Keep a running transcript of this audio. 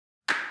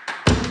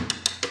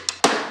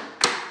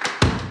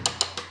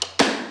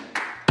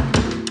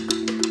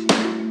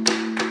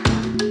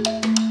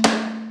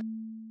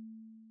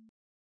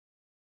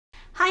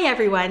Hi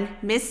everyone,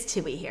 Miss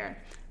Tui here.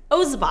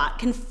 Ozobot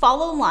can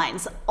follow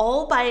lines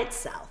all by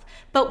itself,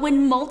 but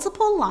when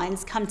multiple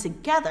lines come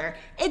together,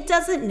 it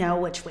doesn't know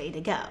which way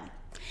to go.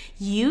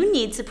 You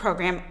need to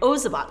program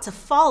Ozobot to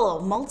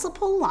follow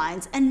multiple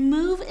lines and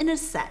move in a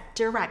set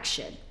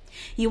direction.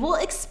 You will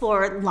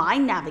explore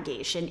line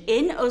navigation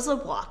in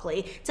Ozobot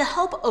Blockly to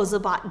help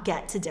Ozobot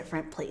get to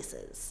different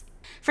places.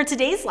 For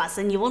today's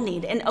lesson, you will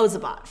need an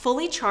Ozobot,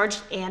 fully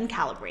charged and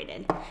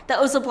calibrated. The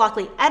Ozobot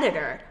Blockly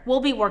editor will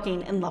be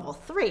working in level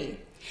 3.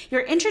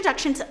 Your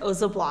Introduction to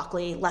Ozobot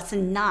Blockly,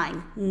 lesson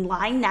 9,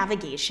 line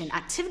navigation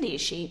activity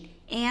sheet,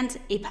 and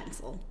a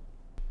pencil.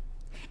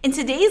 In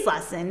today's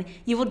lesson,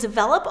 you will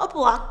develop a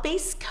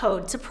block-based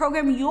code to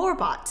program your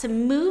bot to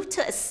move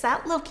to a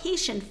set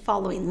location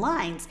following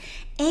lines,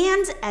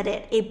 and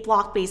edit a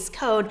block-based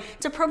code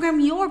to program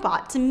your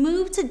bot to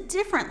move to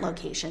different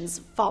locations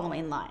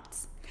following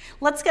lines.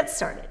 Let's get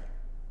started.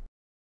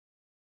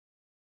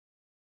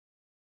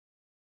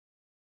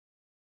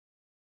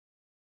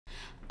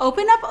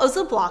 Open up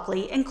Ozobot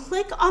Blockly and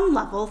click on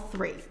level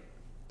 3.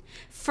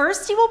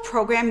 First, you will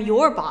program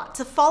your bot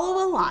to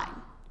follow a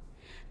line.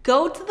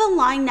 Go to the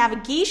line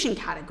navigation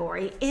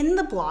category in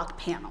the block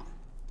panel.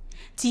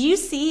 Do you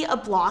see a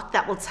block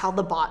that will tell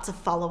the bot to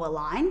follow a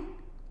line?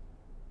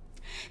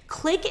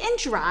 Click and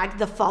drag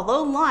the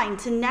follow line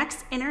to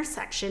next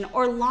intersection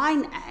or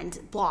line end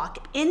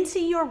block into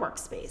your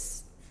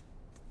workspace.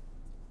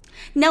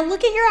 Now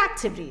look at your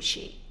activity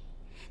sheet.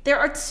 There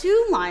are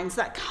 2 lines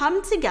that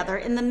come together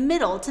in the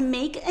middle to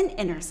make an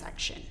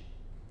intersection.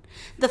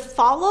 The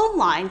follow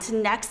line to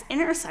next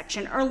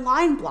intersection or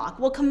line block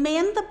will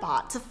command the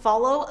bot to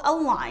follow a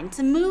line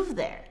to move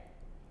there.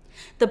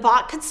 The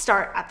bot could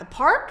start at the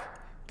park,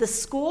 the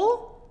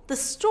school, the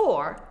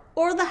store,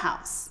 or the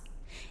house.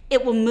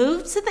 It will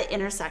move to the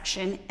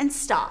intersection and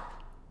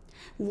stop.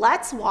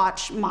 Let's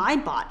watch my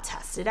bot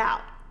test it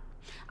out.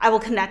 I will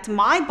connect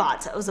my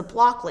bot to Ozobot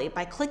Blockly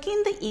by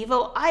clicking the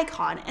Evo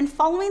icon and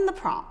following the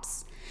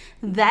prompts.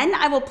 Then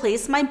I will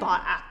place my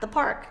bot at the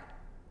park.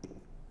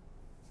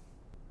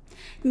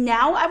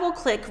 Now I will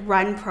click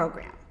Run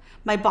Program.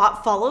 My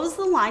bot follows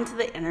the line to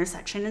the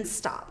intersection and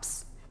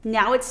stops.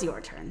 Now it's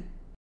your turn.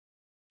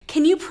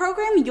 Can you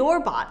program your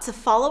bot to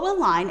follow a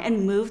line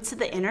and move to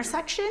the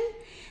intersection?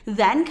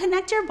 Then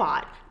connect your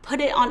bot, put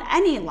it on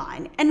any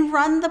line, and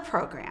run the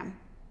program.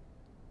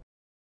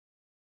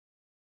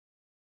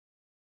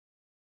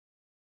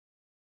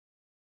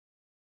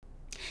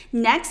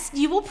 Next,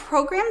 you will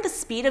program the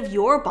speed of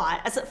your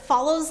bot as it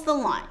follows the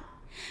line.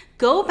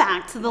 Go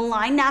back to the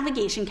line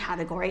navigation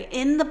category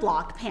in the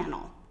block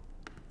panel.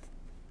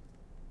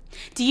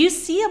 Do you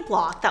see a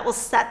block that will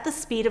set the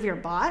speed of your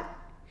bot?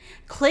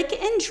 Click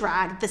and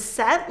drag the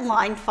Set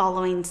Line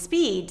Following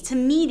Speed to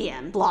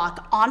Medium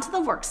block onto the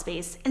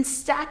workspace and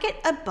stack it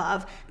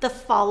above the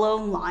Follow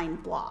Line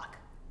block.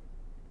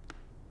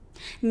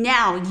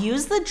 Now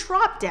use the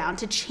drop-down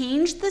to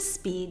change the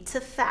speed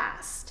to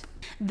Fast.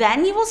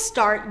 Then you will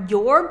start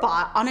your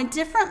bot on a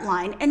different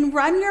line and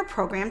run your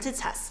program to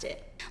test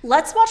it.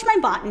 Let's watch my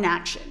bot in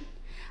action.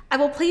 I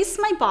will place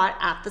my bot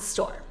at the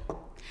store.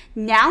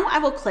 Now I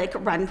will click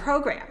Run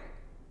Program.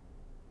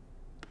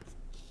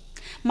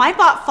 My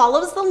bot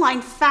follows the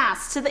line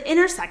fast to the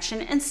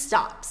intersection and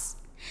stops.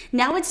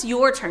 Now it's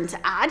your turn to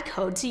add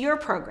code to your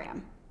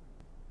program.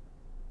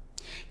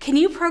 Can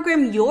you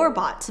program your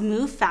bot to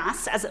move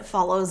fast as it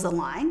follows a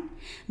line?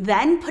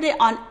 Then put it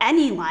on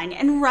any line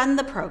and run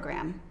the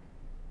program.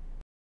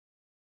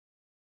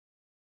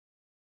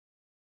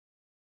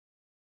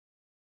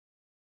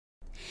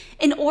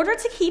 In order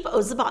to keep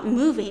Ozobot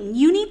moving,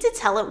 you need to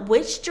tell it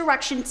which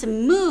direction to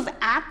move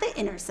at the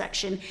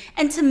intersection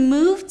and to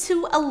move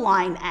to a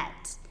line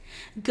end.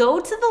 Go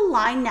to the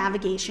line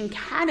navigation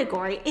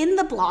category in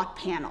the block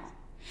panel.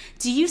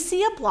 Do you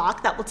see a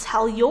block that will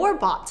tell your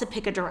bot to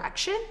pick a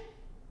direction?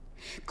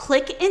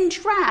 Click and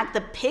drag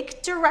the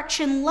Pick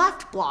Direction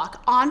Left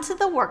block onto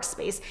the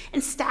workspace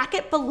and stack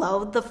it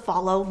below the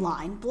Follow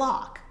Line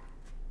block.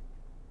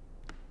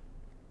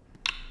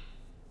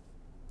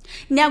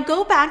 Now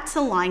go back to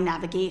line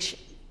navigation.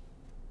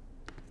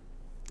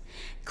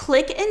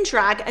 Click and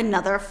drag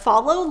another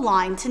Follow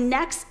Line to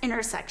Next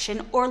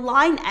Intersection or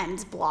Line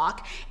End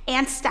block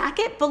and stack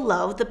it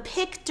below the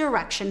Pick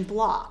Direction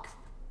block.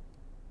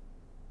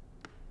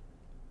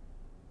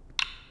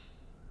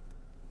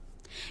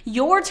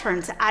 Your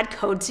turn to add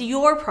code to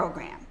your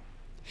program.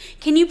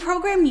 Can you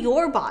program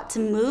your bot to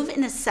move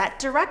in a set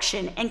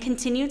direction and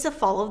continue to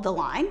follow the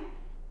line?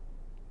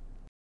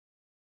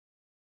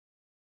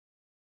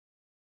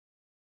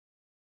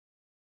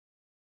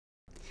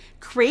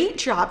 Great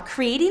job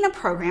creating a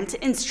program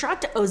to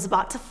instruct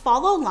Ozobot to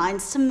follow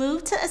lines to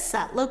move to a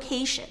set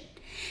location.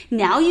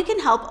 Now you can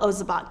help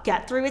Ozobot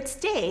get through its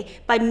day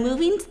by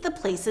moving to the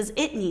places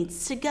it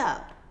needs to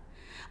go.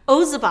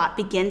 Ozobot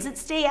begins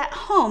its day at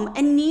home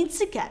and needs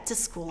to get to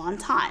school on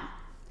time.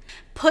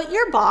 Put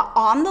your bot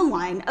on the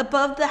line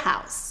above the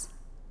house.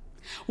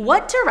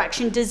 What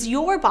direction does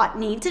your bot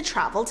need to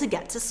travel to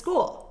get to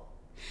school?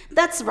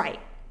 That's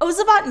right,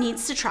 Ozobot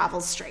needs to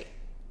travel straight.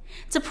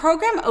 To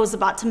program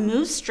Ozobot to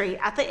move straight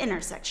at the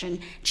intersection,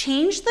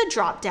 change the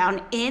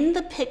drop-down in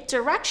the pick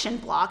direction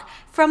block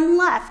from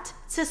left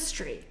to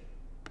straight.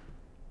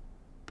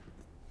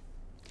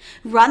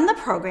 Run the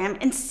program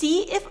and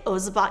see if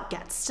Ozobot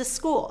gets to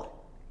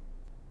school.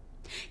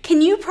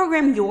 Can you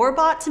program your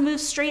bot to move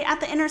straight at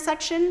the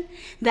intersection?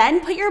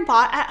 Then put your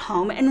bot at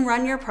home and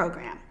run your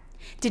program.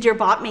 Did your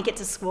bot make it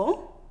to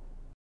school?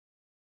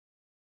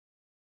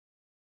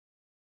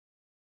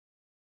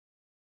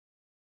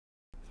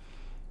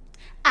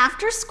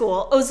 After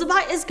school,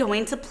 Ozobot is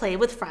going to play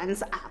with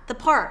friends at the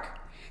park.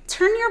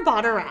 Turn your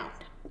bot around.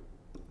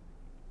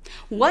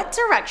 What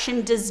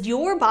direction does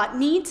your bot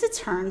need to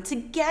turn to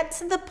get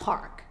to the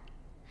park?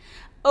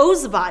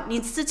 Ozobot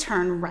needs to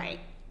turn right.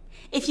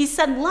 If you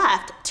said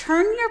left,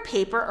 turn your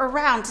paper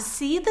around to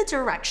see the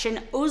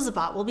direction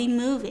Ozobot will be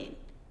moving.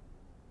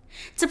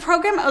 To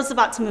program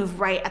Ozobot to move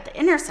right at the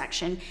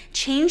intersection,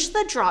 change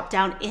the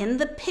drop-down in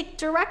the pick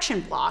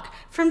direction block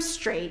from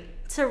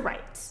straight to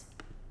right.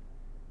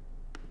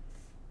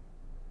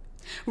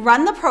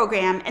 Run the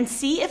program and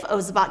see if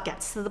Ozobot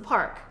gets to the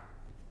park.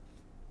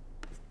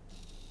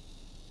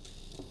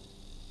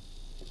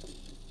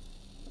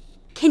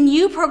 Can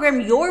you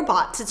program your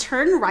bot to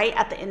turn right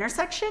at the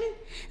intersection?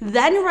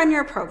 Then run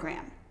your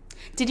program.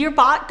 Did your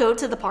bot go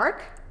to the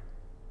park?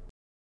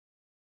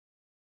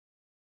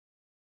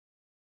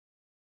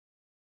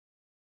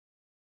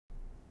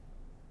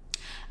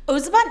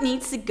 Ozobot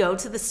needs to go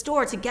to the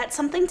store to get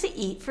something to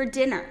eat for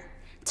dinner.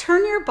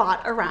 Turn your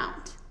bot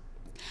around.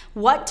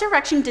 What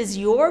direction does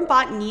your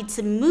bot need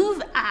to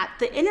move at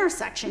the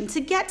intersection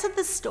to get to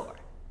the store?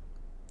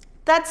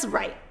 That's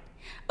right.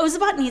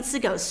 Ozobot needs to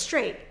go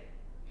straight.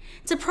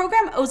 To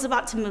program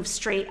Ozobot to move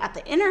straight at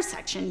the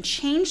intersection,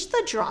 change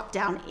the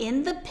drop-down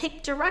in the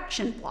pick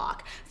direction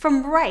block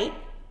from right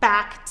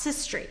back to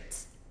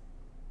straight.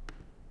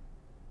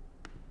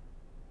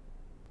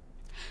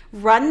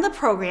 Run the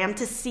program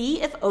to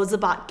see if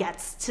Ozobot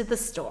gets to the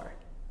store.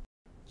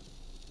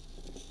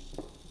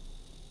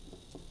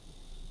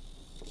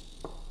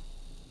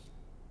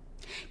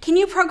 Can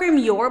you program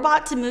your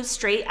bot to move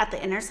straight at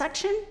the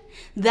intersection?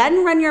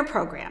 Then run your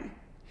program.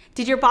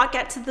 Did your bot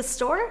get to the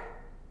store?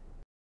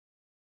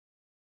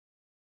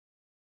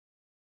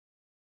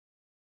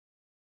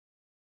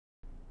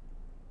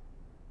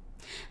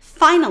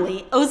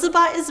 Finally,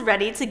 Ozobot is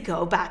ready to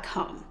go back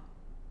home.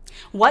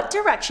 What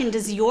direction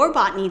does your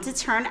bot need to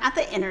turn at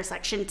the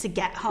intersection to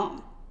get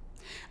home?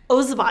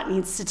 Ozobot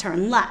needs to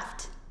turn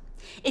left.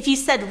 If you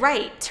said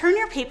right, turn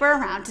your paper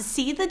around to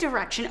see the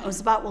direction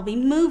Ozobot will be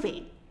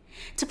moving.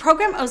 To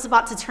program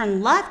Ozobot to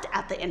turn left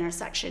at the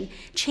intersection,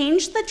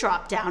 change the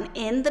drop-down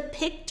in the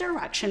pick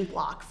direction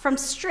block from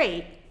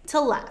straight to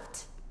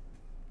left.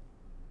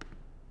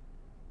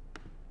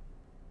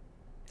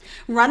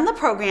 Run the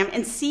program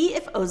and see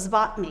if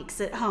Ozobot makes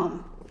it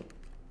home.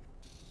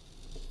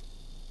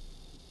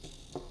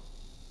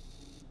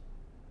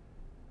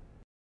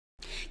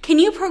 Can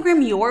you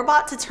program your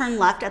bot to turn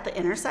left at the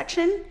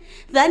intersection?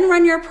 Then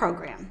run your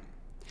program.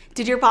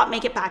 Did your bot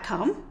make it back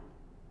home?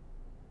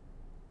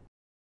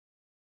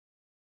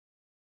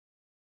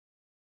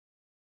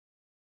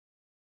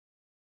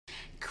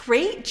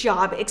 Great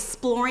job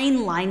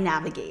exploring line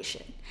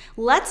navigation.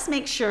 Let's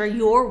make sure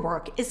your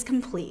work is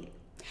complete.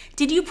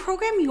 Did you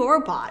program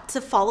your bot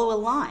to follow a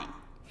line?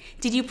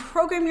 Did you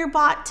program your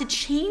bot to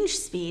change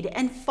speed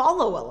and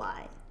follow a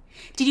line?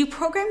 Did you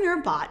program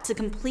your bot to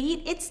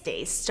complete its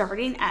day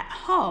starting at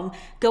home,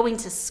 going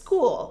to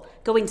school,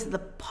 going to the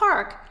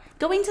park,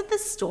 going to the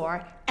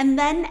store, and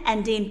then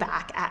ending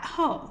back at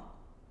home?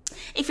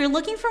 If you're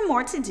looking for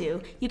more to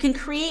do, you can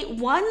create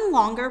one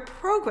longer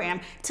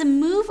program to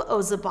move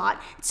Ozobot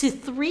to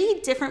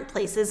 3 different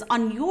places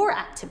on your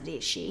activity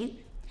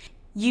sheet.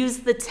 Use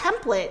the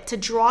template to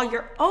draw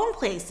your own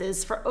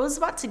places for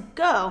Ozobot to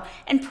go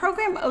and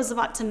program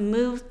Ozobot to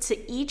move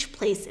to each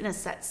place in a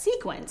set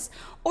sequence,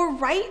 or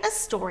write a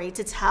story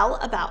to tell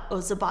about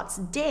Ozobot's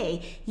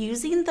day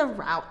using the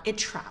route it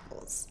traveled.